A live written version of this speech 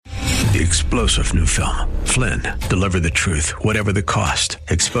The explosive new film, Flynn, deliver the truth, whatever the cost,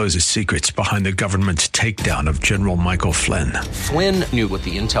 exposes secrets behind the government's takedown of General Michael Flynn. Flynn knew what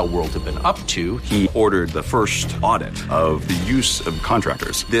the intel world had been up to. He ordered the first audit of the use of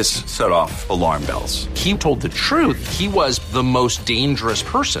contractors. This set off alarm bells. He told the truth. He was the most dangerous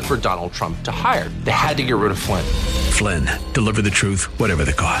person for Donald Trump to hire. They had to get rid of Flynn. Flynn, deliver the truth, whatever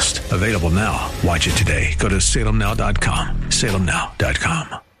the cost. Available now. Watch it today. Go to salemnow.com.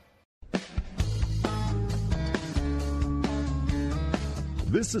 salemnow.com.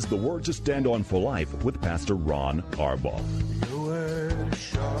 This is the Word to Stand On for Life with Pastor Ron Arbaugh. Your word is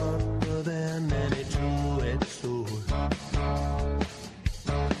sharper than any two-edged sword,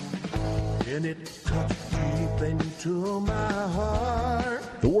 and it cuts deep into my heart.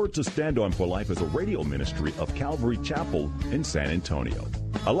 The Word to Stand On for Life is a radio ministry of Calvary Chapel in San Antonio.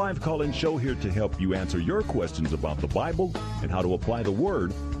 A live call-in show here to help you answer your questions about the Bible and how to apply the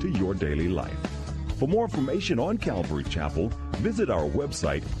Word to your daily life. For more information on Calvary Chapel, visit our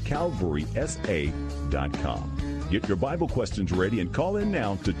website, calvarysa.com. Get your Bible questions ready and call in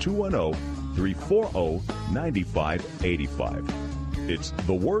now to 210-340-9585. It's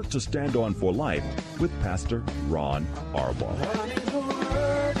The Word to Stand On for Life with Pastor Ron Arbaugh.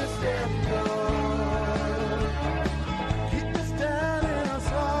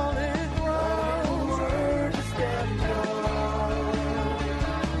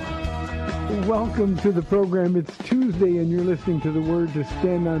 Welcome to the program. It's Tuesday, and you're listening to the Word to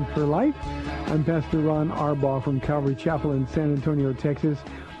Stand On for Life. I'm Pastor Ron Arbaugh from Calvary Chapel in San Antonio, Texas,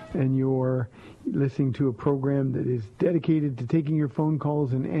 and you're listening to a program that is dedicated to taking your phone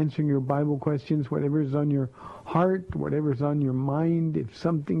calls and answering your Bible questions, whatever's on your heart, whatever's on your mind. If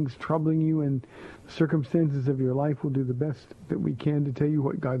something's troubling you and circumstances of your life, we'll do the best that we can to tell you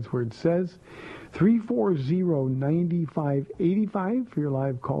what God's Word says. 340-9585 for your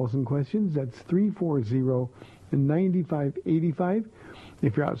live calls and questions. That's 340-9585.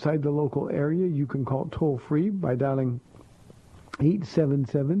 If you're outside the local area, you can call toll-free by dialing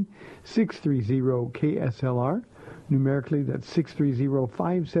 877-630-KSLR. Numerically, that's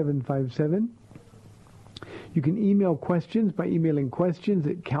 630-5757. You can email questions by emailing questions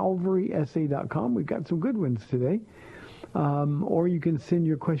at calvarysa.com. We've got some good ones today. Or you can send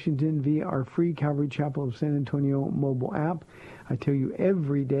your questions in via our free Calvary Chapel of San Antonio mobile app. I tell you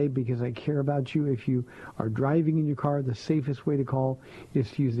every day, because I care about you, if you are driving in your car, the safest way to call is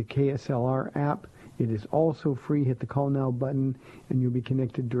to use the KSLR app. It is also free. Hit the Call Now button, and you'll be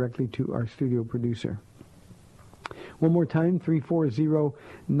connected directly to our studio producer. One more time,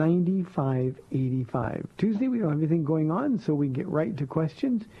 340-9585. Tuesday, we don't have anything going on, so we get right to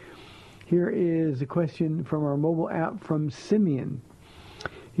questions. Here is a question from our mobile app from Simeon.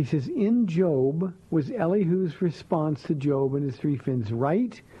 He says, in Job, was Elihu's response to Job and his three friends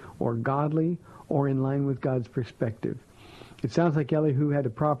right or godly or in line with God's perspective? It sounds like Elihu had a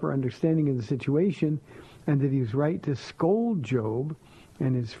proper understanding of the situation and that he was right to scold Job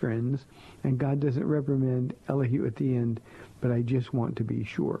and his friends, and God doesn't reprimand Elihu at the end, but I just want to be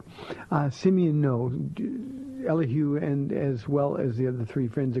sure. Simeon, no. Elihu and as well as the other three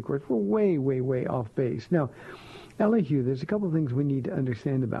friends, of course, were way, way, way off base. Now, Elihu, there's a couple of things we need to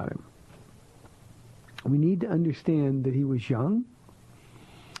understand about him. We need to understand that he was young,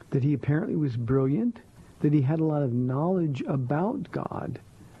 that he apparently was brilliant, that he had a lot of knowledge about God.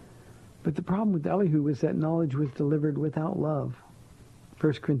 But the problem with Elihu was that knowledge was delivered without love.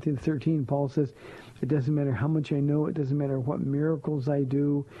 1 Corinthians 13, Paul says, it doesn't matter how much I know. It doesn't matter what miracles I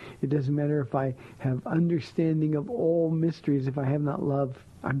do. It doesn't matter if I have understanding of all mysteries. If I have not love,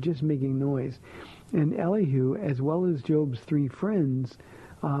 I'm just making noise. And Elihu, as well as Job's three friends,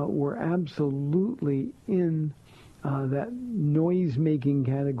 were absolutely in that noise-making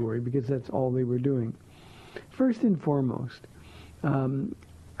category, because that's all they were doing. First and foremost,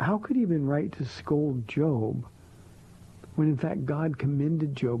 how could he have been right to scold Job when in fact God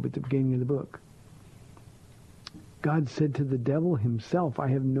commended Job at the beginning of the book? God said to the devil himself, I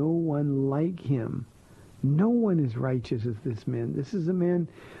have no one like him. No one is righteous as this man. This is a man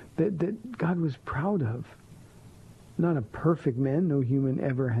that God was proud of. Not a perfect man, no human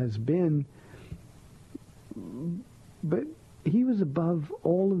ever has been, but he was above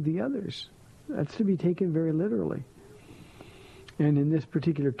all of the others. That's to be taken very literally. And in this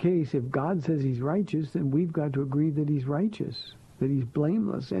particular case, if God says he's righteous, then we've got to agree that he's righteous, that he's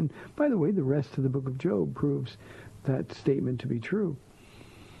blameless. And by the way, the rest of the book of Job proves that statement to be true.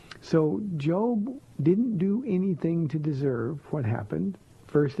 So Job didn't do anything to deserve what happened.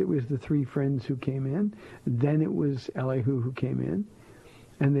 First it was the three friends who came in. Then it was Elihu who came in.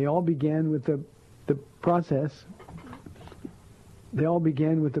 And they all began with the process. They all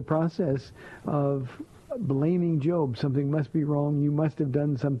began with the process of blaming Job. Something must be wrong. You must have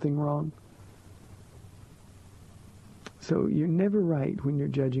done something wrong. So you're never right when you're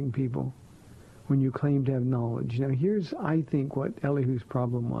judging people, when you claim to have knowledge. Now here's, I think, what Elihu's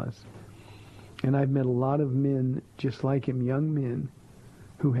problem was. And I've met a lot of men just like him, young men,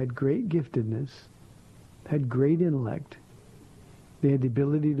 who had great giftedness, had great intellect. They had the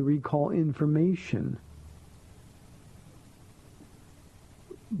ability to recall information,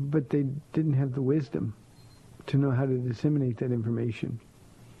 but they didn't have the wisdom to know how to disseminate that information.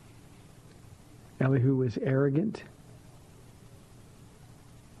 Elihu was arrogant.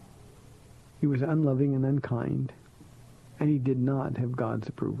 He was unloving and unkind, and he did not have God's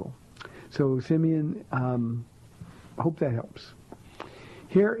approval. So, Simeon, hope that helps.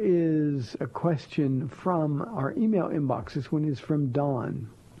 Here is a question from our email inbox. This one is from Don.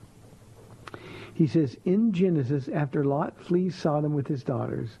 He says, in Genesis, after Lot flees Sodom with his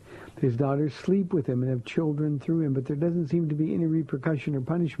daughters sleep with him and have children through him, but there doesn't seem to be any repercussion or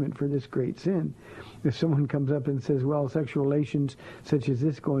punishment for this great sin. If someone comes up and says, well, sexual relations such as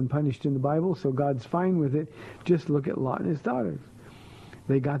this go unpunished in the Bible, so God's fine with it, just look at Lot and his daughters.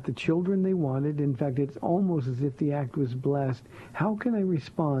 They got the children they wanted. In fact, it's almost as if the act was blessed. How can I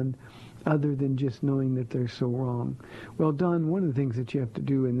respond other than just knowing that they're so wrong? Well, Don, one of the things that you have to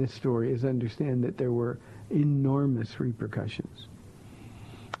do in this story is understand that there were enormous repercussions.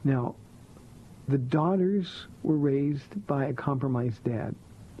 Now, the daughters were raised by a compromised dad.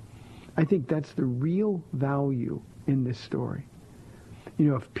 I think that's the real value in this story. You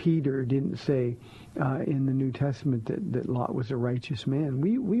know, if Peter didn't say in the New Testament that Lot was a righteous man,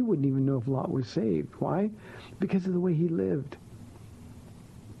 we wouldn't even know if Lot was saved. Why? Because of the way he lived.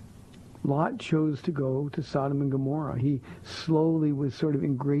 Lot chose to go to Sodom and Gomorrah. He slowly was sort of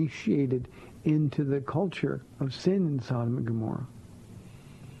ingratiated into the culture of sin in Sodom and Gomorrah.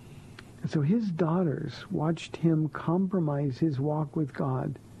 And so his daughters watched him compromise his walk with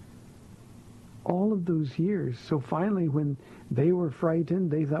God all of those years. So finally, when they were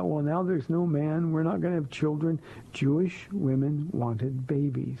frightened, they thought, well, now there's no man. We're not going to have children. Jewish women wanted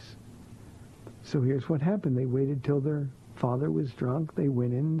babies. So here's what happened. They waited till their father was drunk. They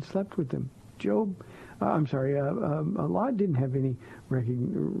went in and slept with him. Lot didn't have any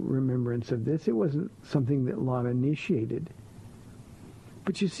remembrance of this. It wasn't something that Lot initiated.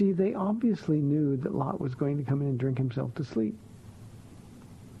 But you see, they obviously knew that Lot was going to come in and drink himself to sleep.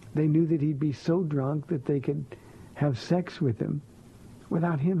 They knew that he'd be so drunk that they could have sex with him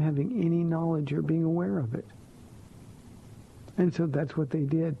without him having any knowledge or being aware of it. And so that's what they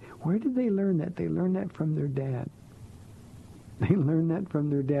did. Where did they learn that? They learned that from their dad. They learned that from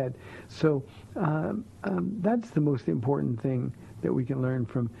their dad. So that's the most important thing that we can learn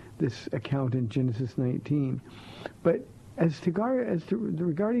from this account in Genesis 19. But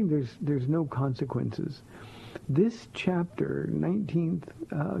regarding there's no consequences. This chapter, 19th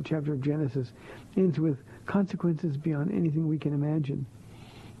chapter of Genesis, ends with consequences beyond anything we can imagine.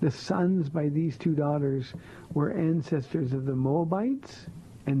 The sons by these two daughters were ancestors of the Moabites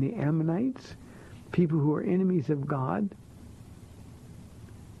and the Ammonites, people who were enemies of God,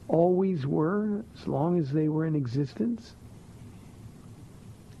 always were, as long as they were in existence.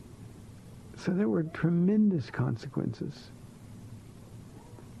 So there were tremendous consequences.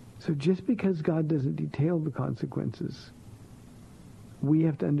 So just because God doesn't detail the consequences, we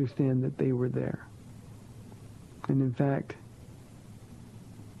have to understand that they were there. And in fact,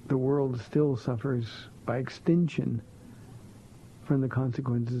 the world still suffers by extension from the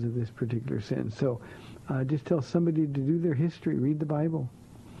consequences of this particular sin. So just tell somebody to do their history, read the Bible,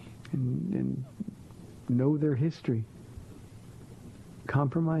 and know their history.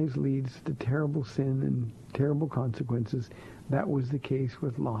 Compromise leads to terrible sin and terrible consequences. That was the case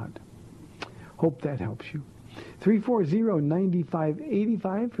with Lot. Hope that helps you.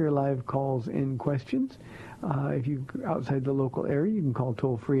 340-9585 for your live calls and questions. If you're outside the local area, you can call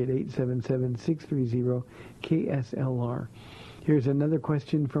toll-free at 877-630-KSLR. Here's another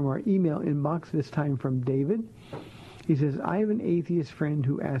question from our email inbox, this time from David. He says, I have an atheist friend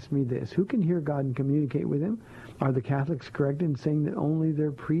who asked me this. Who can hear God and communicate with him? Are the Catholics correct in saying that only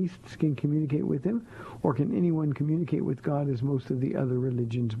their priests can communicate with him? Or can anyone communicate with God as most of the other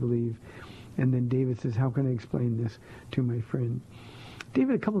religions believe? And then David says, how can I explain this to my friend?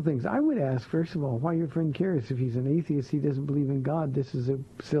 David, a couple of things. I would ask, first of all, why your friend cares. If he's an atheist, he doesn't believe in God. This is a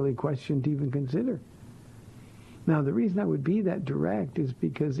silly question to even consider. Now, the reason I would be that direct is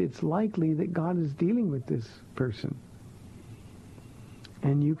because it's likely that God is dealing with this person.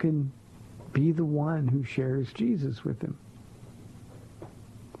 And you can be the one who shares Jesus with him.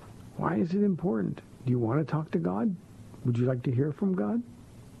 Why is it important? Do you want to talk to God? Would you like to hear from God?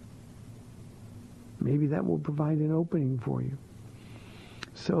 Maybe that will provide an opening for you.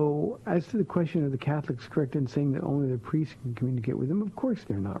 So, as to the question, of the Catholics correct in saying that only the priest can communicate with them? Of course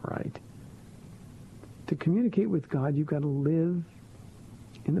they're not right. To communicate with God, you've got to live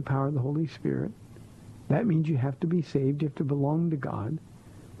in the power of the Holy Spirit. That means you have to be saved, you have to belong to God,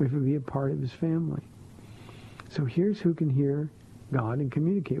 we have to be a part of his family. So here's who can hear God and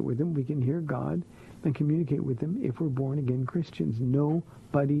communicate with him. We can hear God and communicate with him if we're born-again Christians.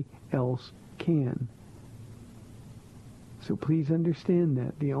 Nobody else can. So please understand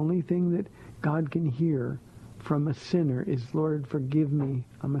that. The only thing that God can hear from a sinner is, Lord, forgive me.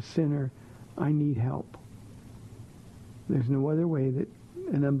 I'm a sinner. I need help. There's no other way that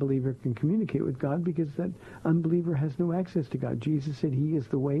an unbeliever can communicate with God, because that unbeliever has no access to God. Jesus said he is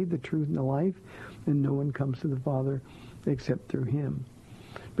the way, the truth, and the life, and no one comes to the Father except through him.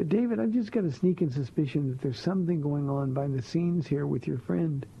 But David, I've just got a sneaking suspicion that there's something going on behind the scenes here with your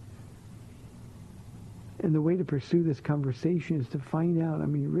friend. And the way to pursue this conversation is to find out. I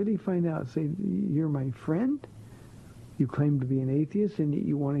mean, really find out. Say, you're my friend. You claim to be an atheist, and yet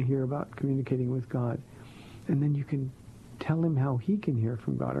you want to hear about communicating with God. And then you can tell him how he can hear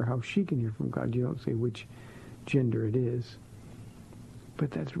from God, or how she can hear from God. You don't say which gender it is. But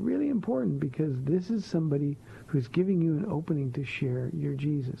that's really important, because this is somebody who's giving you an opening to share your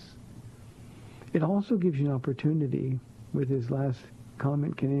Jesus. It also gives you an opportunity, with his last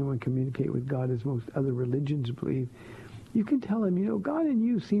comment, can anyone communicate with God as most other religions believe? You can tell him, God and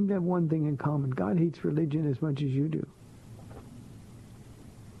you seem to have one thing in common. God hates religion as much as you do.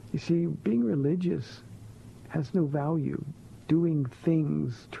 You see, being religious has no value. Doing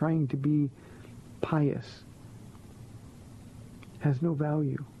things, trying to be pious, has no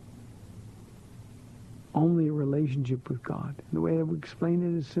value. Only a relationship with God. The way I would explain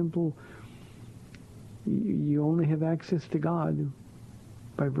it is simple. You only have access to God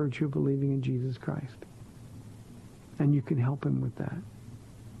by virtue of believing in Jesus Christ. And you can help him with that.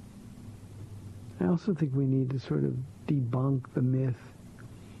 I also think we need to sort of debunk the myth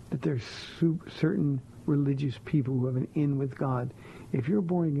that there's certain religious people who have an in with God. If you're a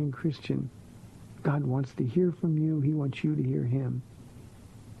born-again Christian, God wants to hear from you. He wants you to hear him.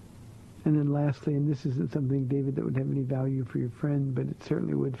 And then lastly, and this isn't something, David, that would have any value for your friend, but it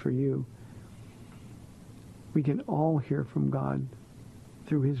certainly would for you. We can all hear from God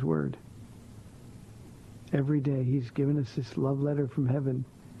through his word. Every day he's given us this love letter from heaven,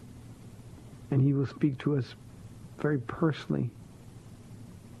 and he will speak to us very personally.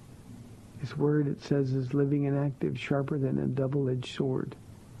 His word, it says, is living and active, sharper than a double-edged sword.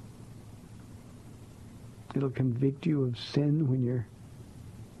 It'll convict you of sin when you're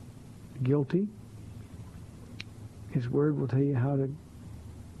guilty. His word will tell you how to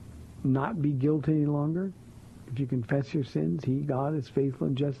not be guilty any longer. If you confess your sins, he, God, is faithful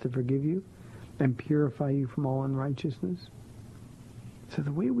and just to forgive you and purify you from all unrighteousness. So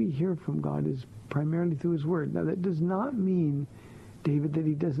the way we hear from God is primarily through his word. Now, that does not mean, David, that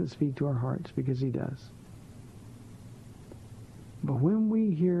he doesn't speak to our hearts, because he does. But when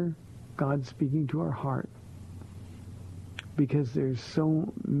we hear God speaking to our heart, because there's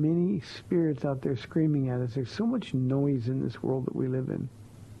so many spirits out there screaming at us, there's so much noise in this world that we live in,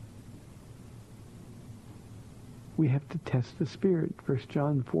 we have to test the spirit. 1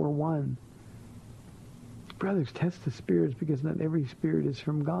 John 4:1. Brothers, test the spirits, because not every spirit is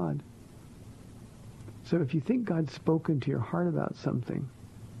from God. So if you think God's spoken to your heart about something,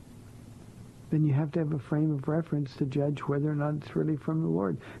 then you have to have a frame of reference to judge whether or not it's really from the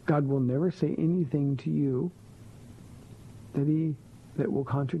Lord. God will never say anything to you that will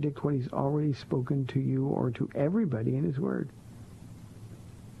contradict what he's already spoken to you or to everybody in his word.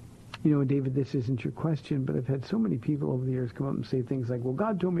 David, this isn't your question, but I've had so many people over the years come up and say things like, well,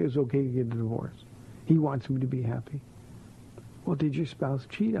 God told me it was okay to get a divorce. He wants me to be happy. Well, did your spouse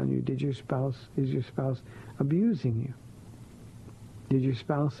cheat on you? Is your spouse abusing you? Did your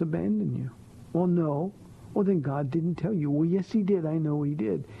spouse abandon you? Well, no. Well, then God didn't tell you. Well, yes, he did. I know he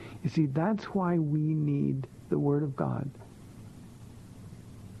did. You see, that's why we need the Word of God.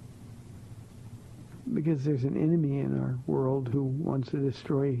 Because there's an enemy in our world who wants to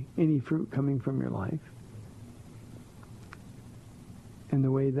destroy any fruit coming from your life. And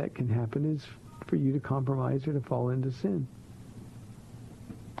the way that can happen is for you to compromise or to fall into sin.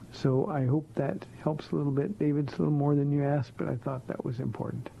 So I hope that helps a little bit. David, it's a little more than you asked, but I thought that was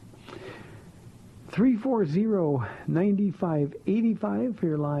important. 340-9585 for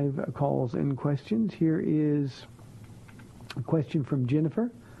your live calls and questions. Here is a question from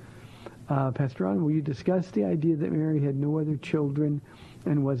Jennifer. Pastor Ron, will you discuss the idea that Mary had no other children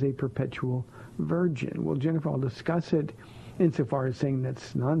and was a perpetual virgin. Well, Jennifer, I'll discuss it insofar as saying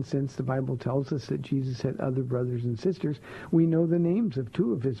that's nonsense. The Bible tells us that Jesus had other brothers and sisters. We know the names of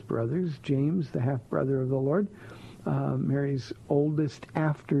two of his brothers, James, the half-brother of the Lord, Mary's oldest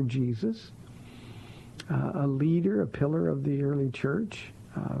after Jesus, a leader, a pillar of the early church.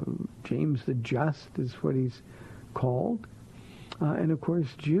 James the Just is what he's called. And of course,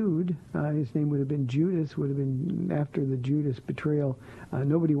 Jude, his name would have been Judas, would have been after the Judas betrayal.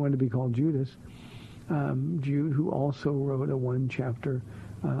 Nobody wanted to be called Judas. Jude, who also wrote a one-chapter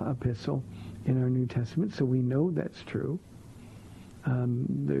epistle in our New Testament, so we know that's true.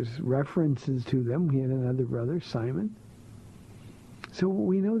 There's references to them. He had another brother, Simon. So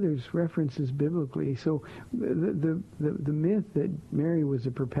we know there's references biblically. So the myth that Mary was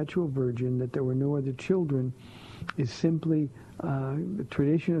a perpetual virgin, that there were no other children, is simply the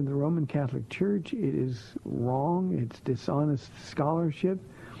tradition of the Roman Catholic Church. It is wrong. It's dishonest scholarship.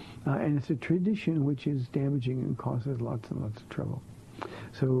 And it's a tradition which is damaging and causes lots and lots of trouble.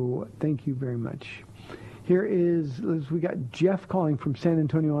 So thank you very much. Here is, we got Jeff calling from San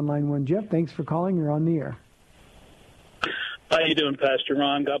Antonio on line 1. Jeff, thanks for calling. You're on the air. How you doing, Pastor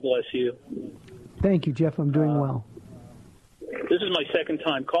Ron? God bless you. Thank you, Jeff. I'm doing well. This is my second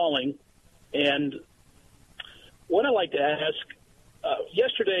time calling, and what I'd like to ask,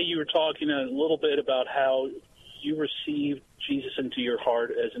 yesterday you were talking a little bit about how you received Jesus into your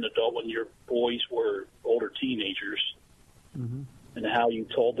heart as an adult when your boys were older teenagers, and how you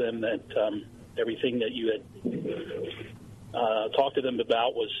told them that everything that you had talked to them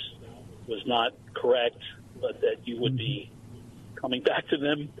about was not correct, but that you would be coming back to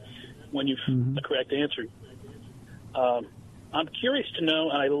them when you found the correct answer. I'm curious to know,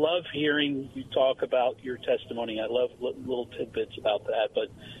 and I love hearing you talk about your testimony. I love little tidbits about that. But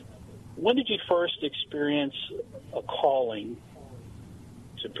when did you first experience a calling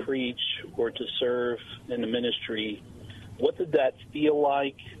to preach or to serve in the ministry? What did that feel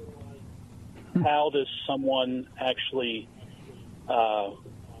like? How does someone actually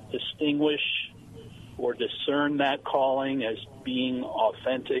distinguish or discern that calling as being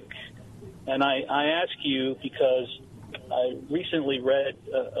authentic? And I ask you because I recently read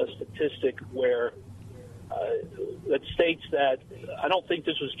a statistic where that states that, I don't think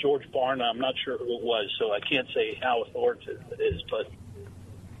this was George Barna, I'm not sure who it was, so I can't say how authoritative it is, but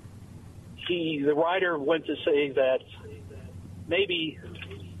the writer went to say that maybe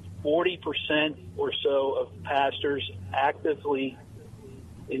 40% or so of pastors actively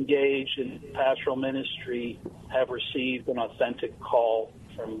engaged in pastoral ministry have received an authentic call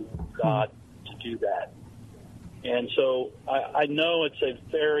from God to do that. And so I know it's a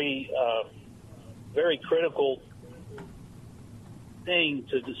very, very critical thing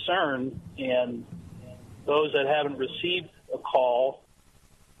to discern, and those that haven't received a call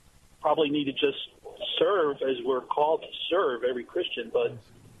probably need to just serve as we're called to serve, every Christian, but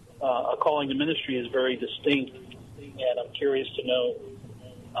a calling to ministry is very distinct, and I'm curious to know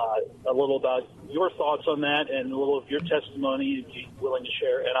a little about your thoughts on that and a little of your testimony, if you're willing to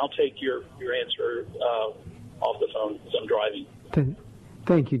share, and I'll take your answer off the phone because I'm driving.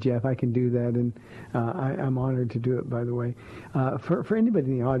 Thank you, Jeff. I can do that, and I'm honored to do it, by the way. For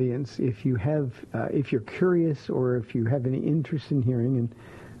anybody in the audience, if you're curious or if you have any interest in hearing, and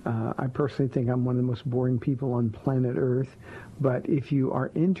I personally think I'm one of the most boring people on planet Earth, but if you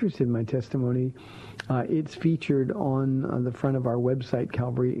are interested in my testimony, it's featured on the front of our website,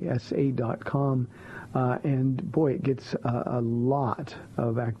 calvarysa.com, and boy, it gets a lot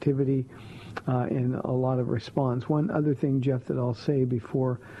of activity and a lot of response. One other thing, Jeff, that I'll say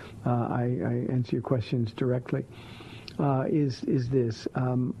before I answer your questions directly is this.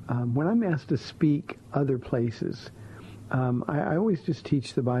 When I'm asked to speak other places, I always just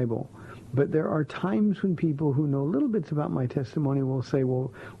teach the Bible. But there are times when people who know little bits about my testimony will say,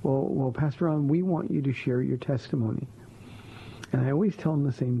 well, Pastor Ron, we want you to share your testimony. And I always tell them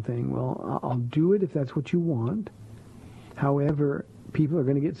the same thing. Well, I'll do it if that's what you want. However, people are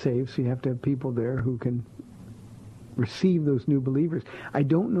going to get saved, so you have to have people there who can receive those new believers. I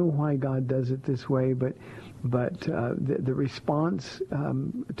don't know why God does it this way, but the response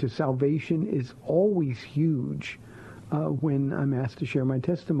to salvation is always huge when I'm asked to share my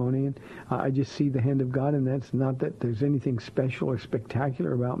testimony, and I just see the hand of God, and that's not that there's anything special or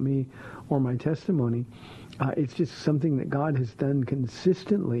spectacular about me or my testimony. It's just something that God has done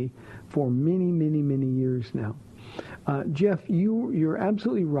consistently for many, many, many years now. Jeff, you're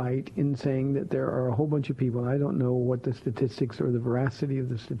absolutely right in saying that there are a whole bunch of people, and I don't know what the statistics or the veracity of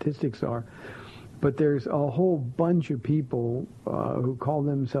the statistics are, But there's a whole bunch of people who call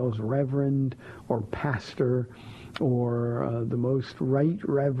themselves reverend or pastor or the most right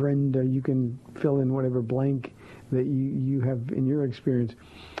reverend. You can fill in whatever blank that you have in your experience,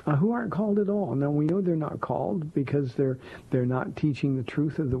 who aren't called at all. Now, we know they're not called because they're not teaching the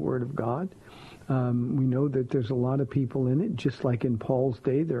truth of the Word of God. We know that there's a lot of people in it, just like in Paul's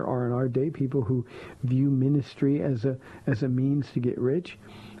day, there are in our day people who view ministry as a means to get rich.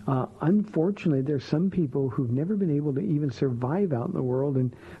 Unfortunately, there's some people who've never been able to even survive out in the world,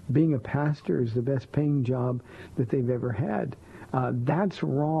 and being a pastor is the best paying job that they've ever had. That's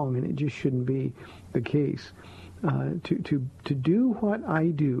wrong, and it just shouldn't be the case. To do what I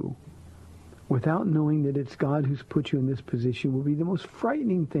do without knowing that it's God who's put you in this position will be the most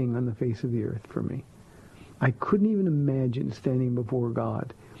frightening thing on the face of the earth for me. I couldn't even imagine standing before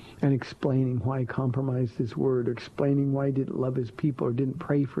God and explaining why he compromised his word, or explaining why he didn't love his people or didn't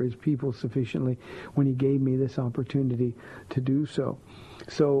pray for his people sufficiently when he gave me this opportunity to do so.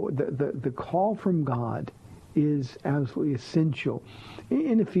 So the call from God is absolutely essential.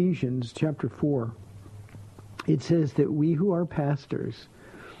 In Ephesians chapter 4, it says that we who are pastors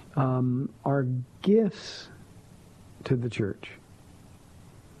are gifts to the church.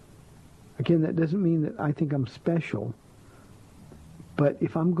 Again, that doesn't mean that I think I'm special. But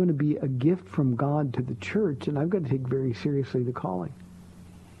if I'm going to be a gift from God to the church, then I've got to take very seriously the calling.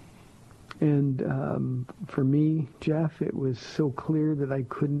 And for me, Jeff, it was so clear that I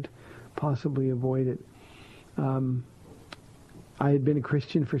couldn't possibly avoid it. I had been a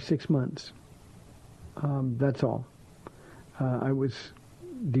Christian for 6 months. That's all. I was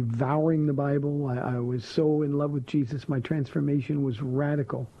devouring the Bible. I was so in love with Jesus. My transformation was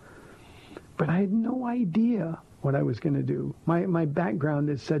radical. But I had no idea what I was going to do. My background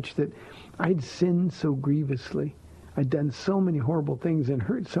is such that I'd sinned so grievously. I'd done so many horrible things and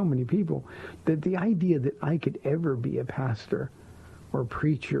hurt so many people that the idea that I could ever be a pastor or a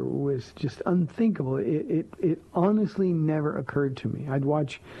preacher was just unthinkable. It honestly never occurred to me. I'd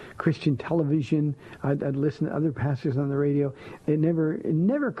watch Christian television. I'd listen to other pastors on the radio. It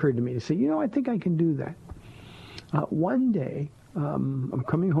never occurred to me to say, I think I can do that. One day, I'm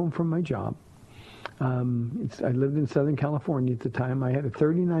coming home from my job. I lived in Southern California at the time. I had a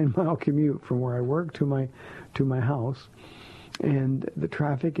 39-mile commute from where I worked to my house. And the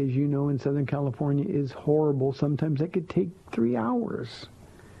traffic, as you know, in Southern California is horrible. Sometimes that could take 3 hours.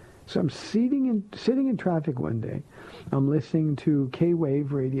 So I'm sitting in traffic one day. I'm listening to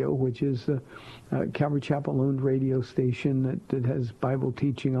K-Wave Radio, which is the Calvary Chapel-owned radio station that has Bible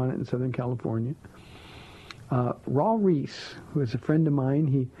teaching on it in Southern California. Raw Reese, who is a friend of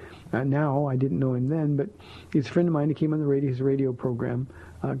mine, now, I didn't know him then, but he's a friend of mine. He came on the radio, his radio program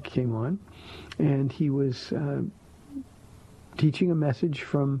came on, and he was teaching a message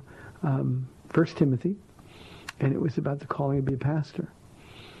from 1 Timothy, and it was about the calling to be a pastor.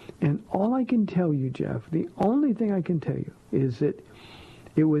 And all I can tell you, Jeff, the only thing I can tell you is that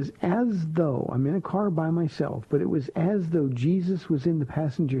it was as though, I'm in a car by myself, but it was as though Jesus was in the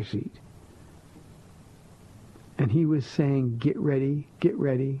passenger seat. And he was saying, get ready, get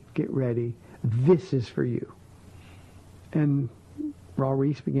ready, get ready. This is for you. And Raw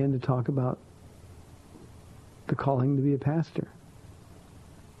Reese began to talk about the calling to be a pastor.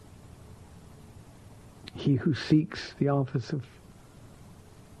 He who seeks the office of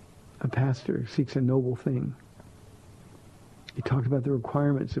a pastor seeks a noble thing. He talked about the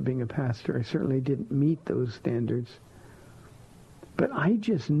requirements of being a pastor. I certainly didn't meet those standards. But I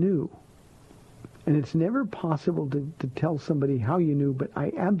just knew. And it's never possible to tell somebody how you knew, but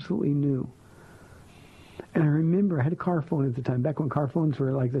I absolutely knew. And I remember I had a car phone at the time, back when car phones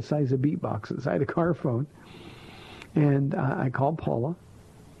were like the size of beatboxes. I had a car phone. And I called Paula.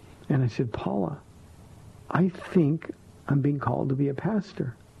 And I said, Paula, I think I'm being called to be a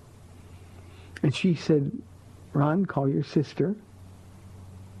pastor. And she said, Ron, call your sister.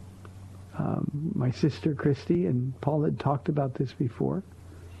 My sister, Christy, and Paul had talked about this before.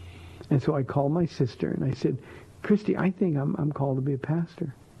 And so I called my sister and I said, Christy, I think I'm called to be a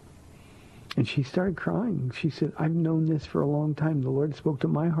pastor. And she started crying. She said, I've known this for a long time. The Lord spoke to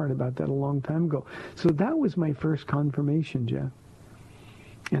my heart about that a long time ago. So that was my first confirmation, Jeff.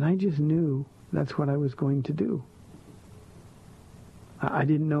 And I just knew that's what I was going to do. I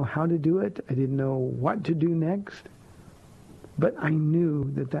didn't know how to do it. I didn't know what to do next. But I knew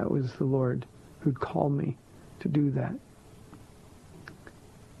that that was the Lord who'd called me to do that.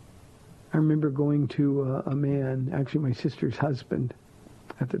 I remember going to a man, actually my sister's husband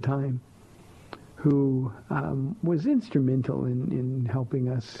at the time, who was instrumental in helping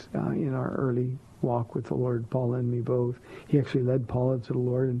us in our early walk with the Lord, Paul and me both. He actually led Paul to the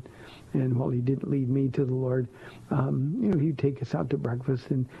Lord, and while he didn't lead me to the Lord, he'd take us out to breakfast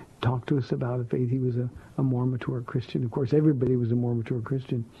and talk to us about faith. He was a more mature Christian. Of course, everybody was a more mature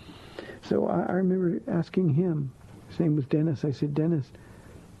Christian. So I remember asking him, his name was Dennis, I said, Dennis,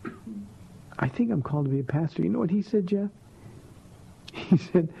 I think I'm called to be a pastor. You know what he said, Jeff? He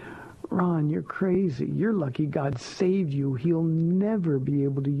said, Ron, you're crazy. You're lucky God saved you. He'll never be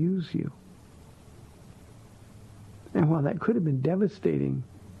able to use you. And while that could have been devastating,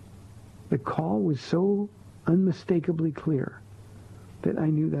 the call was so unmistakably clear that I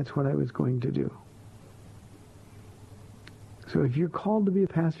knew that's what I was going to do. So if you're called to be a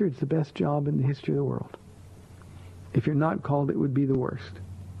pastor, it's the best job in the history of the world. If you're not called, it would be the worst.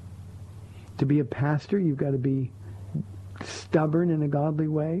 To be a pastor, you've got to be stubborn in a godly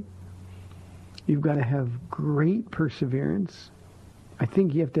way. You've got to have great perseverance. I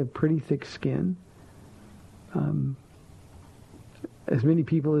think you have to have pretty thick skin. As many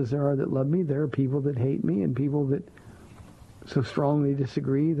people as there are that love me, there are people that hate me, and people that so strongly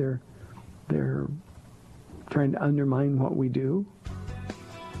disagree. They're trying to undermine what we do. At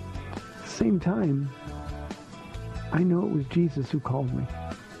the same time, I know it was Jesus who called me.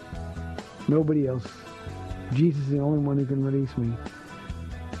 Nobody else. Jesus is the only one who can release me.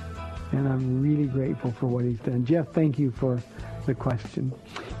 And I'm really grateful for what he's done. Jeff, thank you for the question.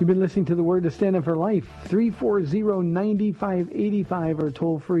 You've been listening to The Word to Stand Up for Life, 340-9585 or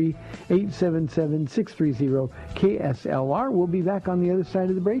toll free 877-630-KSLR. We'll be back on the other side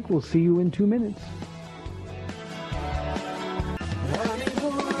of the break. We'll see you in 2 minutes.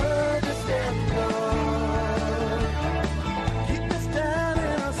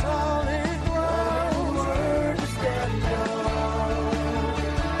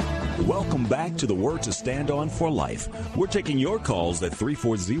 Welcome back to The Word to Stand On for Life. We're taking your calls at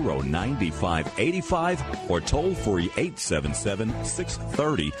 340-9585 or toll free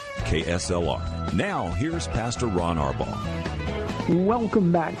 877-630-KSLR. Now, here's Pastor Ron Arbaugh.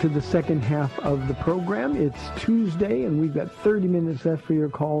 Welcome back to the second half of the program. It's Tuesday, and we've got 30 minutes left for your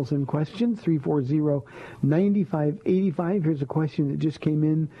calls and questions. 340-9585. Here's a question that just came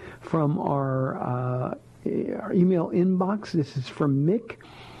in from our email inbox. This is from Mick.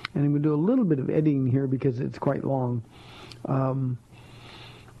 And I'm going to do a little bit of editing here because it's quite long.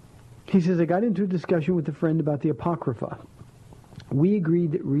 He says, I got into a discussion with a friend about the Apocrypha. We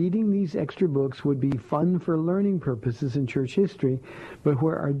agreed that reading these extra books would be fun for learning purposes in church history, but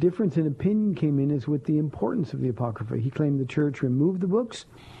where our difference in opinion came in is with the importance of the Apocrypha. He claimed the church removed the books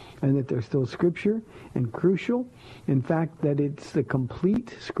and that they're still scripture and crucial. In fact, that it's the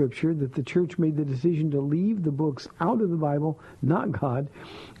complete scripture, that the church made the decision to leave the books out of the Bible, not God.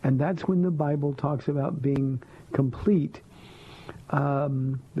 And that's when the Bible talks about being complete.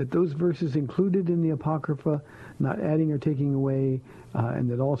 That those verses included in the Apocrypha, not adding or taking away,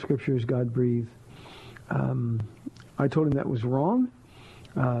 and that all scripture is God-breathed. I told him that was wrong.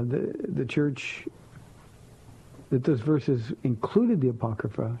 The church, that those verses included the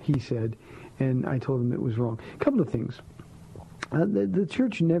Apocrypha, he said, and I told him it was wrong. A couple of things. The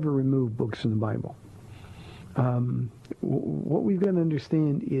church never removed books from the Bible. What we've got to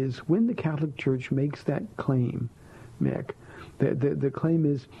understand is when the Catholic Church makes that claim, Mick, the claim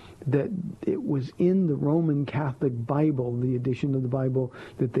is that it was in the Roman Catholic Bible, the edition of the Bible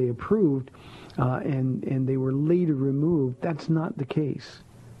that they approved, and they were later removed. That's not the case.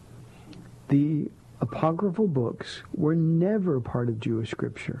 The apocryphal books were never part of Jewish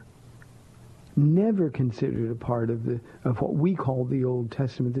scripture, never considered a part of what we call the Old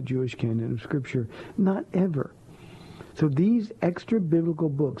Testament, the Jewish canon of scripture, not ever. So these extra biblical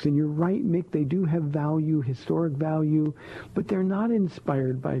books, and you're right, Mick, they do have value, historic value, but they're not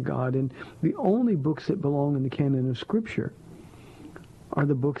inspired by God. And the only books that belong in the canon of scripture are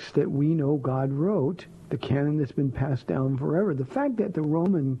the books that we know God wrote, the canon that's been passed down forever. The fact that the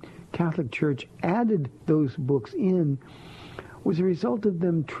Roman Catholic Church added those books in was a result of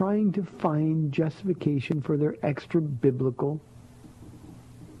them trying to find justification for their extra biblical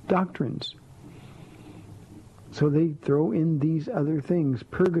doctrines. So they throw in these other things,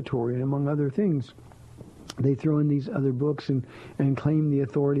 purgatory, and among other things. They throw in these other books and claim the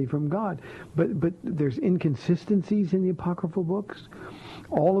authority from God. But there's inconsistencies in the apocryphal books.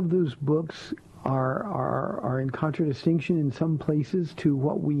 All of those books are in contradistinction in some places to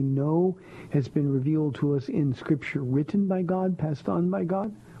what we know has been revealed to us in Scripture written by God, passed on by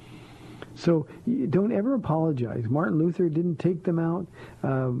God. So don't ever apologize. Martin Luther didn't take them out.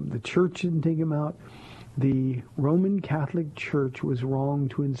 The church didn't take them out. The Roman Catholic Church was wrong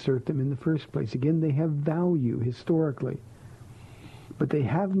to insert them in the first place. Again, they have value historically, but they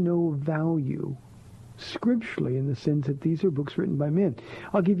have no value scripturally in the sense that these are books written by men.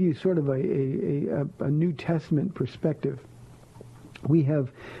 I'll give you sort of a New Testament perspective. We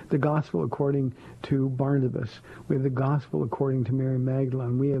have the gospel according to Barnabas. We have the gospel according to Mary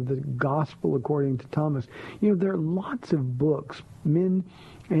Magdalene. We have the gospel according to Thomas. There are lots of books, men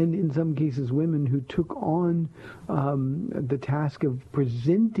and in some cases women, who took on the task of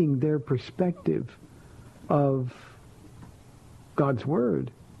presenting their perspective of God's Word,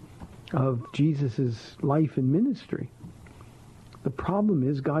 of Jesus' life and ministry. The problem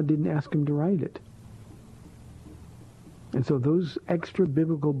is God didn't ask him to write it. And so those extra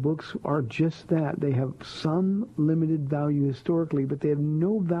biblical books are just that. They have some limited value historically, but they have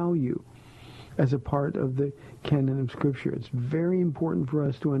no value as a part of the canon of Scripture. It's very important for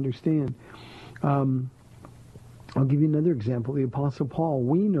us to understand. I'll give you another example. The Apostle Paul,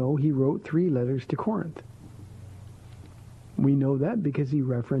 we know he wrote 3 letters to Corinth. We know that because he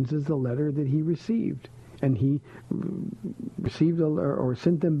references the letter that he received. And he received or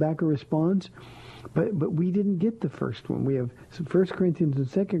sent them back a response. But we didn't get the first one. We have 1 Corinthians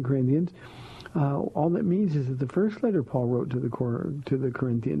and 2 Corinthians. All that means is that the first letter Paul wrote to the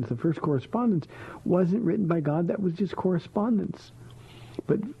Corinthians, the first correspondence, wasn't written by God. That was just correspondence.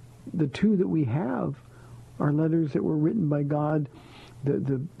 But the 2 that we have are letters that were written by God,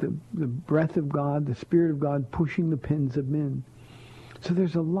 the breath of God, the Spirit of God pushing the pens of men. So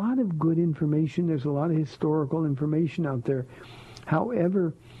there's a lot of good information. There's a lot of historical information out there.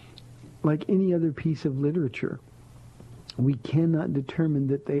 However, like any other piece of literature, we cannot determine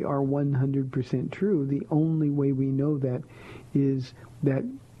that they are 100% true. The only way we know that is that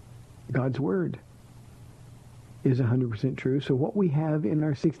God's Word is 100% true. So what we have in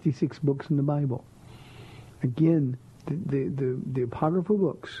our 66 books in the Bible, again, the apocryphal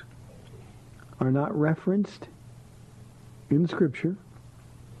books are not referenced in Scripture.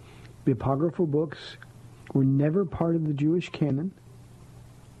 The apocryphal books were never part of the Jewish canon,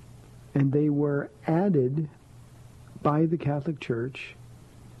 and they were added by the Catholic Church.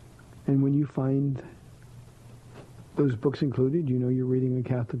 And when you find those books included, you know you're reading a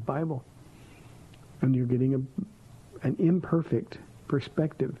Catholic Bible. And you're getting an imperfect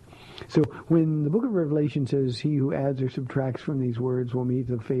perspective. So when the book of Revelation says, he who adds or subtracts from these words will meet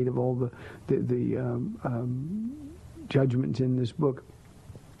the fate of all the judgments in this book,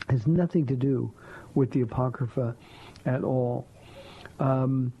 has nothing to do with the Apocrypha at all.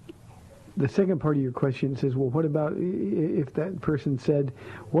 The second part of your question says, well, what about if that person said,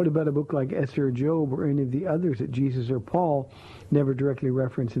 what about a book like Esther or Job or any of the others that Jesus or Paul never directly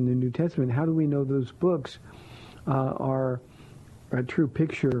reference in the New Testament? How do we know those books are a true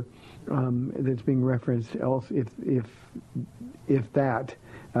picture that's being referenced else if that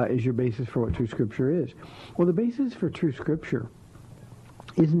is your basis for what true Scripture is? Well, the basis for true Scripture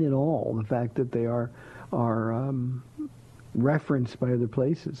isn't at all the fact that they are referenced by other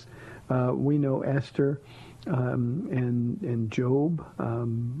places. We know Esther and Job.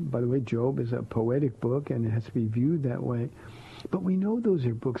 By the way, Job is a poetic book, and it has to be viewed that way. But we know those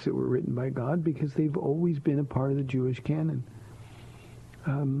are books that were written by God because they've always been a part of the Jewish canon.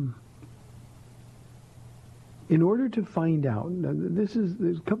 In order to find out, there's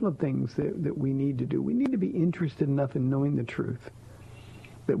a couple of things that we need to do. We need to be interested enough in knowing the truth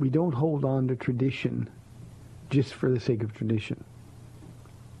that we don't hold on to tradition just for the sake of tradition.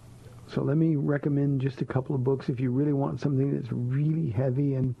 So let me recommend just a couple of books if you really want something that's really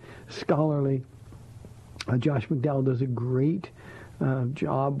heavy and scholarly. Josh McDowell does a great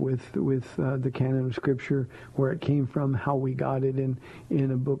job with the canon of Scripture, where it came from, how we got it, in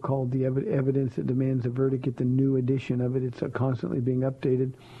a book called The Evidence That Demands a Verdict. Get the new edition of it. It's constantly being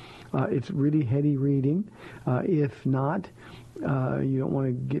updated. It's really heady reading. If not, you don't want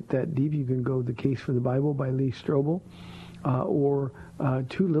to get that deep, you can go The Case for the Bible by Lee Strobel, or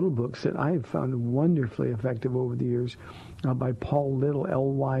 2 little books that I have found wonderfully effective over the years by Paul Little,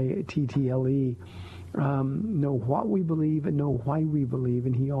 Lyttle. Know what we believe and know why we believe,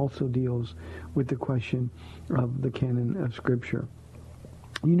 and he also deals with the question of the canon of Scripture.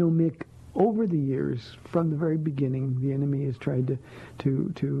 You know, Mick, over the years, from the very beginning, the enemy has tried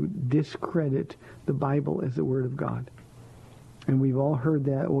to discredit the Bible as the Word of God. And we've all heard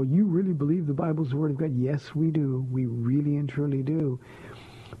that, well, you really believe the Bible's the Word of God? Yes, we do. We really and truly do.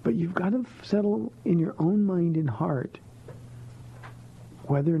 But you've got to settle in your own mind and heart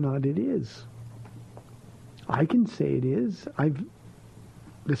whether or not it is. I can say it is. I've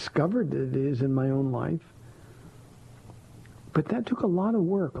discovered that it is in my own life. But that took a lot of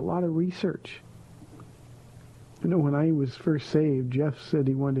work, a lot of research. You know, when I was first saved, Jeff said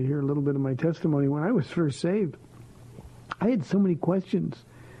he wanted to hear a little bit of my testimony. When I was first saved, I had so many questions.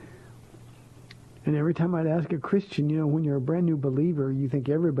 And every time I'd ask a Christian, you know, when you're a brand new believer, you think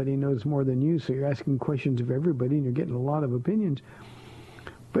everybody knows more than you, so you're asking questions of everybody and you're getting a lot of opinions.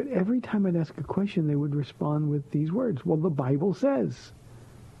 But every time I'd ask a question, they would respond with these words, well, the Bible says.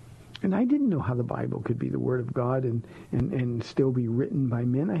 And I didn't know how the Bible could be the Word of God and still be written by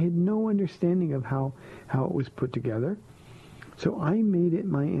men. I had no understanding of how it was put together. So I made it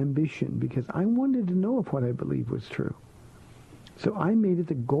my ambition because I wanted to know if what I believed was true. So I made it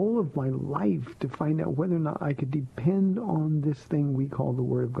the goal of my life to find out whether or not I could depend on this thing we call the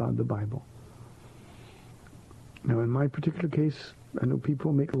Word of God, the Bible. Now, in my particular case, I know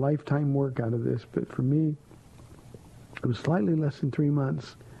people make lifetime work out of this, but for me, it was slightly less than 3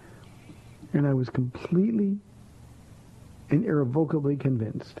 months, and I was completely and irrevocably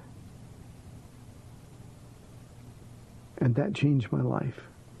convinced. And that changed my life.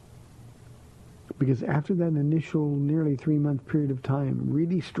 Because after that initial nearly 3-month period of time,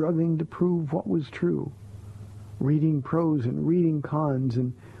 really struggling to prove what was true, reading pros and reading cons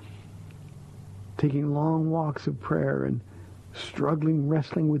and taking long walks of prayer and struggling,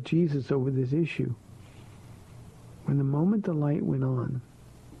 wrestling with Jesus over this issue, when the moment the light went on,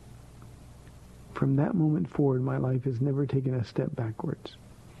 from that moment forward, my life has never taken a step backwards.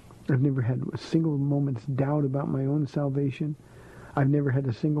 I've never had a single moment's doubt about my own salvation. I've never had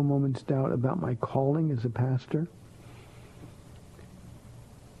a single moment's doubt about my calling as a pastor.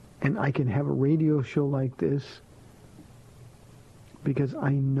 And I can have a radio show like this because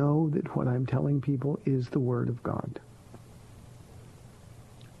I know that what I'm telling people is the Word of God.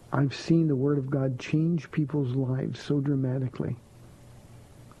 I've seen the Word of God change people's lives so dramatically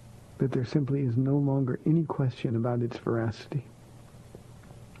that there simply is no longer any question about its veracity.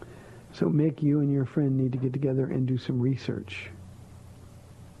 So Mick, you and your friend need to get together and do some research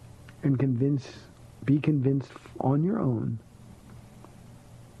and be convinced on your own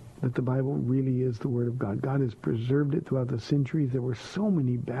that the Bible really is the Word of God. God has preserved it throughout the centuries. There were so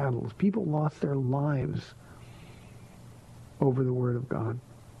many battles. People lost their lives over the Word of God.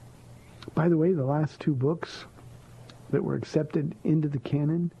 By the way, the last 2 books that were accepted into the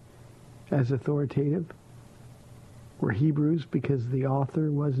canon as authoritative were Hebrews, because the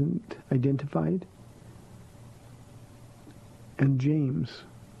author wasn't identified, and James.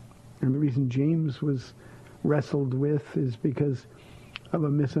 And the reason James was wrestled with is because of a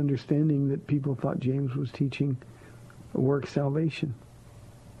misunderstanding that people thought James was teaching a work salvation.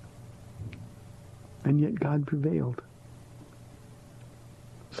 And yet God prevailed.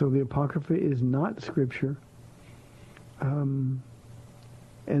 So the Apocrypha is not Scripture. And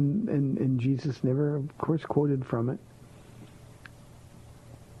Jesus never, of course, quoted from it.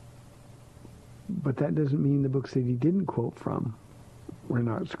 But that doesn't mean the books that he didn't quote from were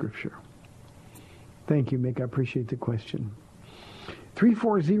not Scripture. Thank you, Mick. I appreciate the question.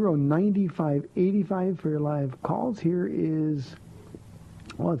 340-9585 for your live calls. Here is,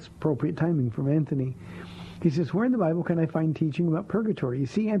 well, it's appropriate timing from Anthony. He says, where in the Bible can I find teaching about purgatory? You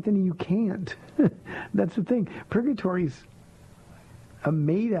see, Anthony, you can't. That's the thing. Purgatory's a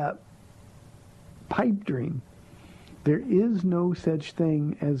made-up pipe dream. There is no such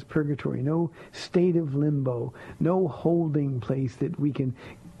thing as purgatory, no state of limbo, no holding place that we can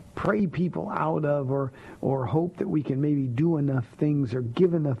pray people out of or hope that we can maybe do enough things or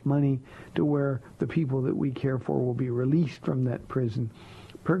give enough money to where the people that we care for will be released from that prison.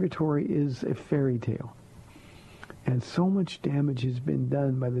 Purgatory is a fairy tale. And so much damage has been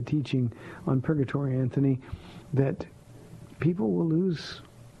done by the teaching on purgatory, Anthony, that people will lose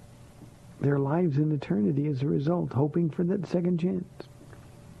their lives in eternity as a result, hoping for that second chance.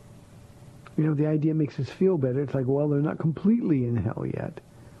 You know, the idea makes us feel better. It's like, well, they're not completely in hell yet.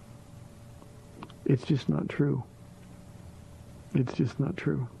 It's just not true. It's just not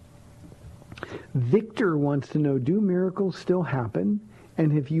true. Victor wants to know, do miracles still happen?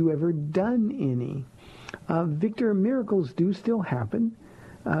 And have you ever done any? Victor, miracles do still happen.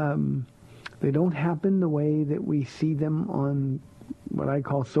 They don't happen the way that we see them on what I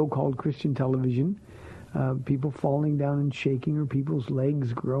call so-called Christian television. People falling down and shaking, or people's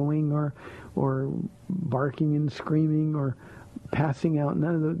legs growing, or barking and screaming, or passing out.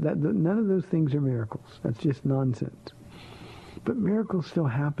 None of those things are miracles. That's just nonsense. But miracles still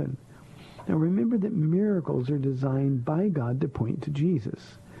happen. Now remember that miracles are designed by God to point to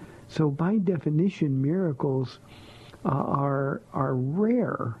Jesus. So by definition, miracles are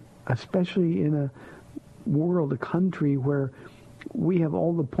rare, especially in a world, a country where we have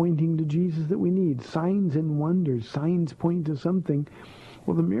all the pointing to Jesus that we need. Signs and wonders. Signs point to something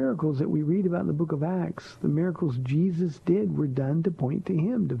Well, the miracles that we read about in the book of Acts, the miracles Jesus did were done to point to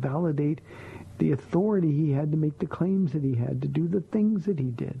him, to validate the authority he had to make the claims that he had, to do the things that he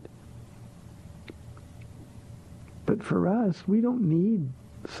did. But for us, we don't need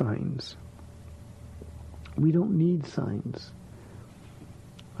signs. We don't need signs.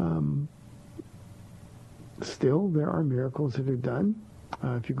 Still, there are miracles that are done.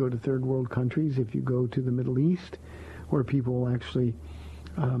 If you go to third world countries, if you go to the Middle East, where people actually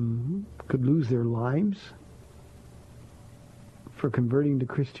could lose their lives for converting to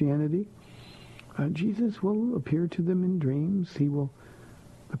Christianity, Jesus will appear to them in dreams. He will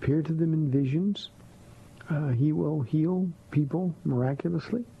appear to them in visions. He will heal people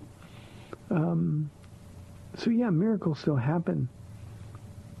miraculously. So yeah, miracles still happen.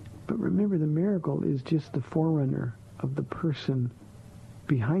 But remember, the miracle is just the forerunner of the person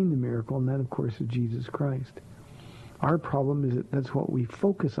behind the miracle, and that, of course, is Jesus Christ. Our problem is that that's what we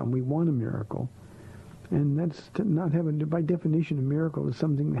focus on. We want a miracle. And that's to not have, by definition, a miracle is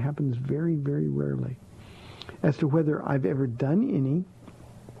something that happens very, very rarely. As to whether I've ever done any,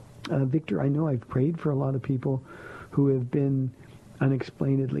 Victor, I know I've prayed for a lot of people who have been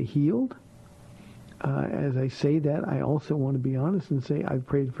unexplainedly healed. As I say that, I also want to be honest and say I've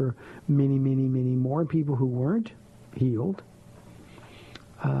prayed for many, many, many more people who weren't healed.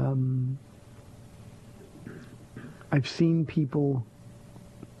 I've seen people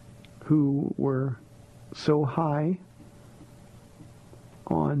who were so high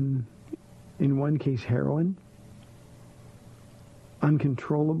on, in one case, heroin,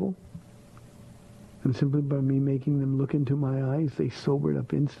 uncontrollable, and simply by me making them look into my eyes, they sobered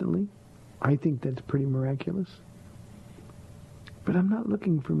up instantly. I think that's pretty miraculous. But I'm not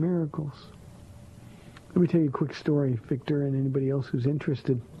looking for miracles. Let me tell you a quick story, Victor, and anybody else who's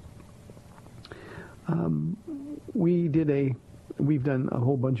interested. We've done a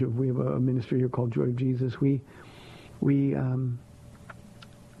whole bunch of, we have a ministry here called Joy of Jesus. We're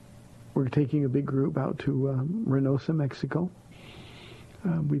taking a big group out to Reynosa, Mexico.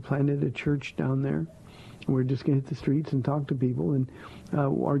 We planted a church down there. We're just going to hit the streets and talk to people. And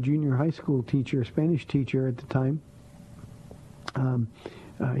our junior high school teacher, Spanish teacher at the time,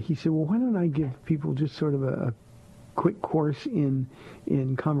 he said, well, why don't I give people just sort of a quick course in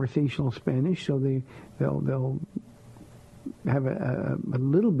conversational Spanish so they'll have a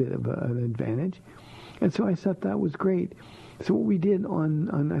little bit of an advantage. And so I thought that was great. So what we did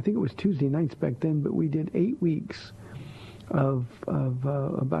on I think it was Tuesday nights back then, but we did 8 weeks of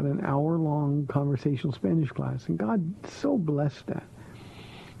about an hour-long conversational Spanish class. And God so blessed that.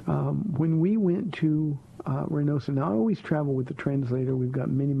 When we went to Reynosa, now I always travel with the translator. We've got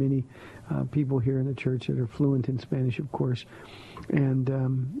many, many people here in the church that are fluent in Spanish, of course. And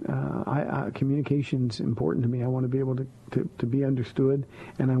communication's important to me. I want to be able to be understood,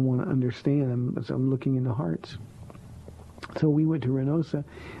 and I want to understand. So I'm looking into hearts. So we went to Reynosa,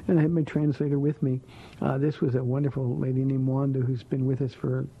 and I had my translator with me. This was a wonderful lady named Wanda who's been with us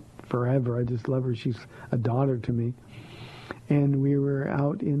for forever. I just love her. She's a daughter to me. And we were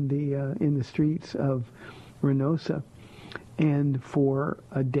out in the streets of Reynosa, and for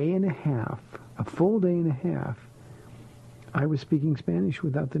a day and a half, a full day and a half, I was speaking Spanish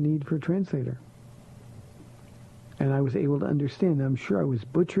without the need for a translator. And I was able to understand. I'm sure I was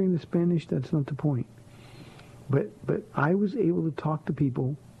butchering the Spanish. That's not the point. But I was able to talk to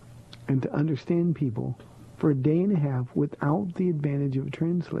people and to understand people for a day and a half without the advantage of a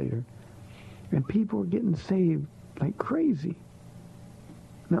translator. And people were getting saved like crazy.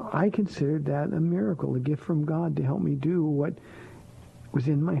 Now, I considered that a miracle, a gift from God to help me do what was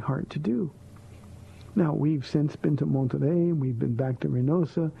in my heart to do. Now, we've since been to Monterrey, we've been back to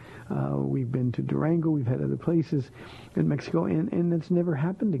Reynosa, we've been to Durango, we've had other places in Mexico, and it's never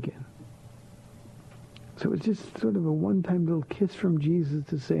happened again. So it's just sort of a one-time little kiss from Jesus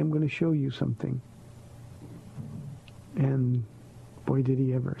to say, I'm going to show you something. And boy, did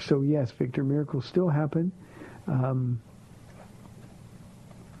he ever. So yes, Victor, miracles still happen.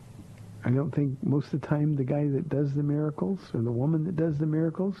 I don't think most of the time the guy that does the miracles or the woman that does the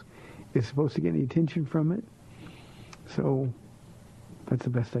miracles is supposed to get any attention from it. So that's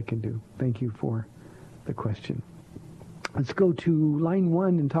the best I can do. Thank you for the question. Let's go to line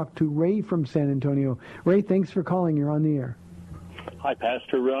 1 and talk to Ray from San Antonio. Ray, thanks for calling. You're on the air. Hi,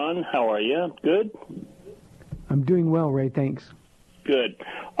 Pastor Ron. How are you? Good? I'm doing well, Ray. Thanks. Good.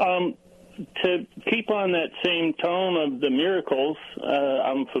 To keep on that same tone of the miracles,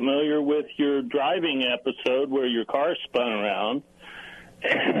 I'm familiar with your driving episode where your car spun around,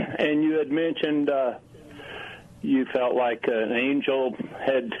 and you had mentioned you felt like an angel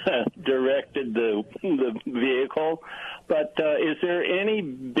had directed the vehicle. But is there any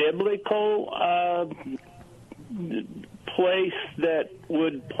biblical place that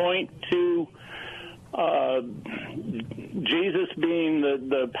would point to Jesus being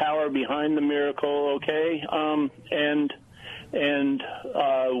the power behind the miracle? Okay, and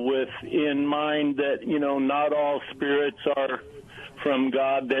with in mind that not all spirits are from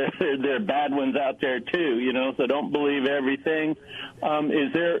God. There are bad ones out there too, so don't believe everything.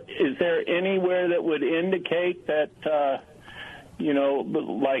 Is there anywhere that would indicate that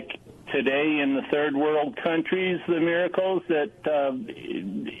like today in the third world countries, the miracles, that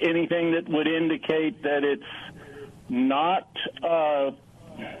anything that would indicate that it's not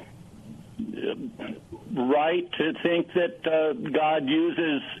right to think that God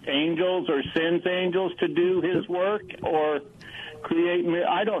uses angels or sends angels to do his work or create?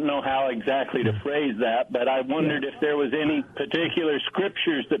 I don't know how exactly to phrase that, but I wondered if there was any particular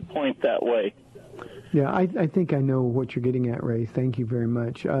scriptures that point that way. Yeah, I think I know what you're getting at, Ray. Thank you very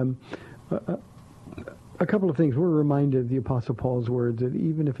much. A couple of things. We're reminded of the Apostle Paul's words that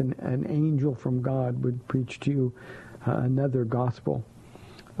even if an angel from God would preach to you another gospel,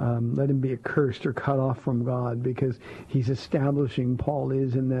 let him be accursed or cut off from God, because he's establishing, Paul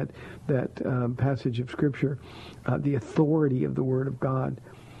is in that passage of Scripture, the authority of the Word of God.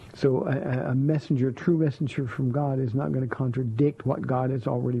 So a messenger, a true messenger from God, is not going to contradict what God has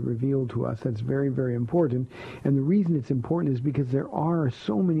already revealed to us. That's very, very important. And the reason it's important is because there are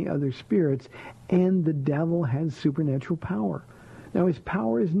so many other spirits, and the devil has supernatural power. Now, his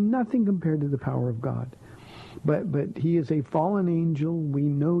power is nothing compared to the power of God. But he is a fallen angel. We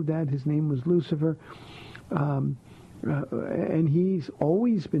know that. His name was Lucifer. And he's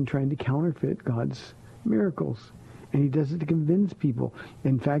always been trying to counterfeit God's miracles. And he does it to convince people.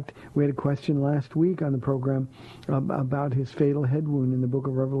 In fact, we had a question last week on the program about his fatal head wound in the book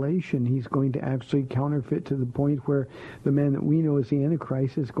of Revelation. He's going to actually counterfeit to the point where the man that we know as the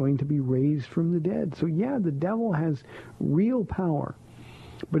Antichrist is going to be raised from the dead. So yeah, the devil has real power,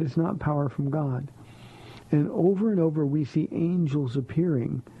 but it's not power from God. And over we see angels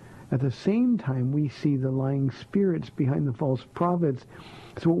appearing. At the same time, we see the lying spirits behind the false prophets.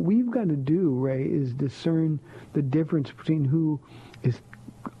 So what we've got to do, Ray, is discern the difference between who is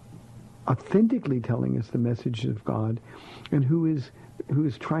authentically telling us the message of God and who is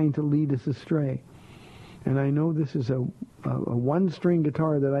trying to lead us astray. And I know this is a one-string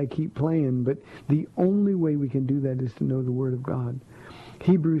guitar that I keep playing, but the only way we can do that is to know the Word of God.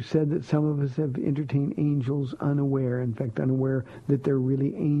 Hebrews said that some of us have entertained angels unaware, in fact, unaware that they're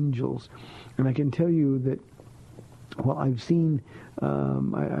really angels. And I can tell you that, well, I've seen,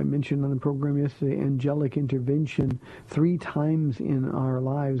 I mentioned on the program yesterday, angelic intervention 3 times in our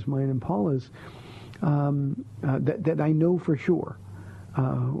lives, mine and Paula's, that I know for sure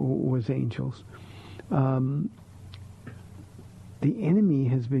was angels. The enemy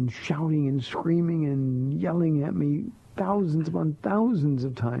has been shouting and screaming and yelling at me thousands upon thousands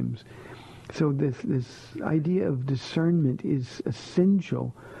of times. So this idea of discernment is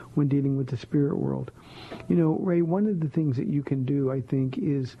essential when dealing with the spirit world. Ray, one of the things that you can do, I think,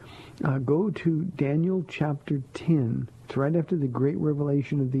 is go to Daniel chapter 10. It's right after the great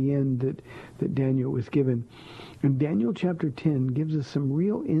revelation of the end that Daniel was given. And Daniel chapter 10 gives us some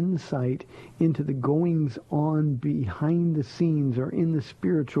real insight into the goings on behind the scenes or in the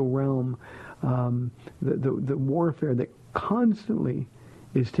spiritual realm, the warfare that constantly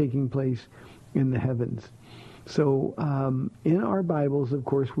is taking place in the heavens. So in our Bibles, of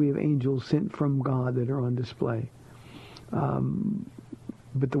course, we have angels sent from God that are on display.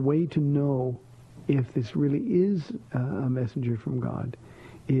 But the way to know if this really is a messenger from God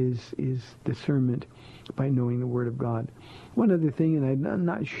is discernment by knowing the Word of God. One other thing, and I'm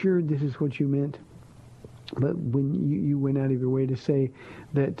not sure this is what you meant, but when you went out of your way to say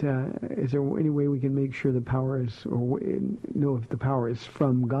that, is there any way we can make sure the power is, or know if the power is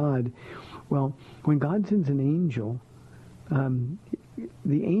from God? Well, when God sends an angel,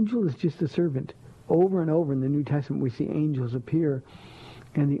 the angel is just a servant. Over and over in the New Testament, we see angels appear,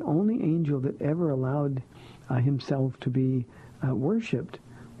 and the only angel that ever allowed himself to be worshipped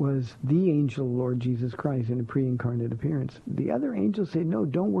was the angel Lord Jesus Christ in a pre-incarnate appearance. The other angels say, no,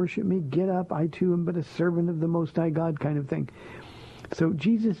 don't worship me. Get up. I too am but a servant of the Most High God, kind of thing. So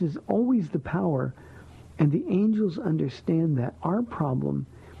Jesus is always the power, and the angels understand that. Our problem,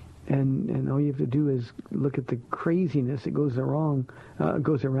 and all you have to do is look at the craziness that goes around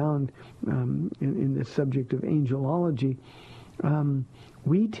in this subject of angelology.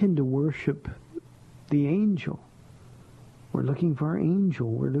 We tend to worship the angel. We're looking for our angel.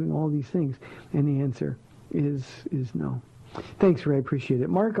 We're doing all these things. And the answer is no. Thanks, Ray. Appreciate it.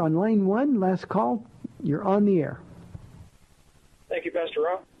 Mark, on line 1, last call. You're on the air. Thank you, Pastor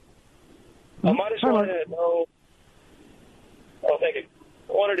Ron. I just wanted to know. Oh, thank you.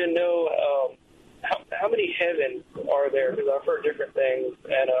 I wanted to know how many heavens are there? Because I've heard different things,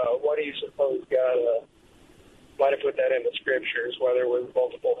 and why do you suppose God might have put that in the scriptures? Why there was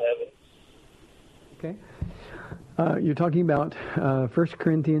multiple heavens? Okay. You're talking about 1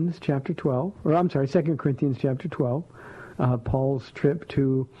 Corinthians chapter 12, or I'm sorry, 2 Corinthians chapter 12. Paul's trip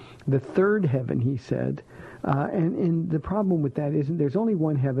to the third heaven, he said. And the problem with that isn't there's only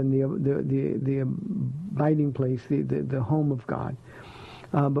one heaven, the abiding place, the home of God.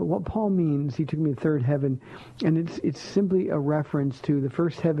 But what Paul means, he took me to third heaven, and it's simply a reference to the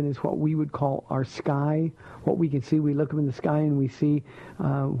first heaven is what we would call our sky, what we can see. We look up in the sky and we see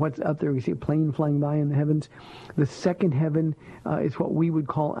what's up there. We see a plane flying by in the heavens. The second heaven is what we would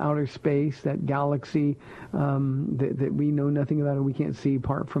call outer space, that galaxy that we know nothing about and we can't see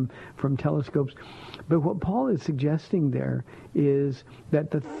apart from telescopes. But what Paul is suggesting there is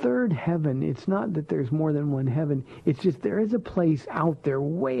that the third heaven, it's not that there's more than one heaven. It's just there is a place out there,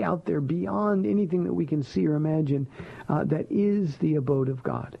 way out there, beyond anything that we can see or imagine, that is the abode of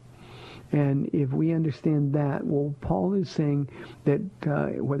God. And if we understand that, well, Paul is saying that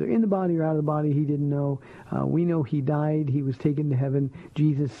whether in the body or out of the body, he didn't know. We know he died. He was taken to heaven.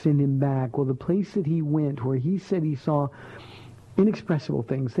 Jesus sent him back. Well, the place that he went, where he said he saw inexpressible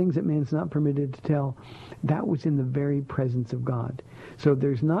things that man's not permitted to tell, that was in the very presence of God. So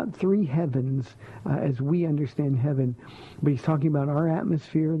there's not three heavens as we understand heaven, but he's talking about our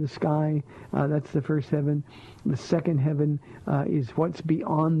atmosphere, the sky. That's the first heaven. The second heaven is what's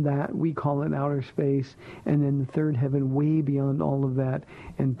beyond that. We call it outer space. And then the third heaven, way beyond all of that.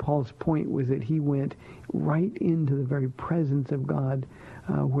 And Paul's point was that he went right into the very presence of God,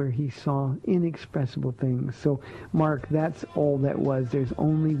 where he saw inexpressible things. So, Mark, that's all that was. There's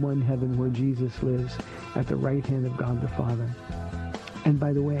only one heaven where Jesus lives at the right hand of God the Father. And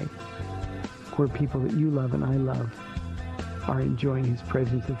by the way, where people that you love and I love are enjoying his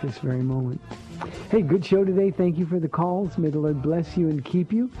presence at this very moment. Hey, good show today. Thank you for the calls. May the Lord bless you and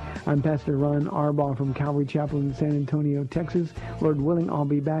keep you. I'm Pastor Ron Arbaugh from Calvary Chapel in San Antonio, Texas. Lord willing, I'll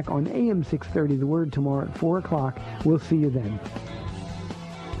be back on AM 630, The Word, tomorrow at 4 o'clock. We'll see you then.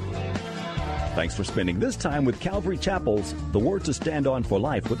 Thanks for spending this time with Calvary Chapel's The Word to Stand On for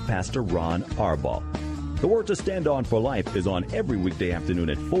Life with Pastor Ron Arbaugh. The Word to Stand On for Life is on every weekday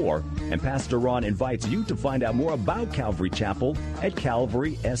afternoon at 4, and Pastor Ron invites you to find out more about Calvary Chapel at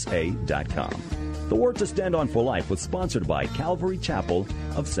calvarysa.com. The Word to Stand On for Life was sponsored by Calvary Chapel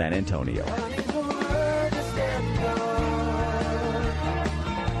of San Antonio.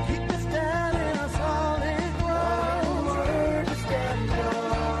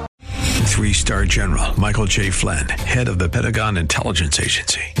 Three-star General Michael J. Flynn, head of the Pentagon Intelligence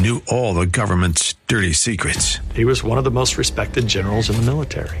Agency, knew all the government's dirty secrets. He was one of the most respected generals in the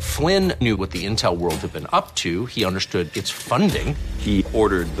military. Flynn knew what the intel world had been up to. He understood its funding. He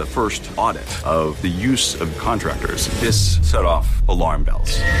ordered the first audit of the use of contractors. This set off alarm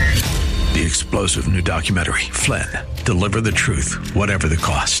bells. The explosive new documentary, Flynn, Deliver the Truth, Whatever the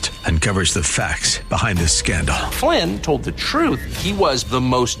Cost, uncovers the facts behind this scandal. Flynn told the truth. He was the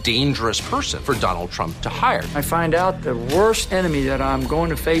most dangerous person for Donald Trump to hire. I find out the worst enemy that I'm going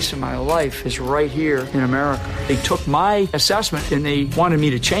to face in my life is right here in America. They took my assessment and they wanted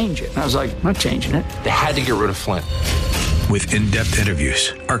me to change it. And I was like, I'm not changing it. They had to get rid of Flynn. With in-depth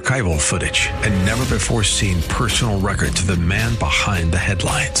interviews, archival footage, and never-before-seen personal records of the man behind the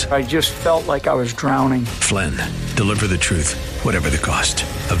headlines. I just felt like I was drowning. Flynn, Deliver the Truth, Whatever the Cost.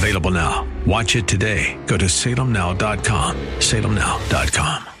 Available now. Watch it today. Go to salemnow.com.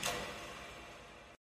 salemnow.com.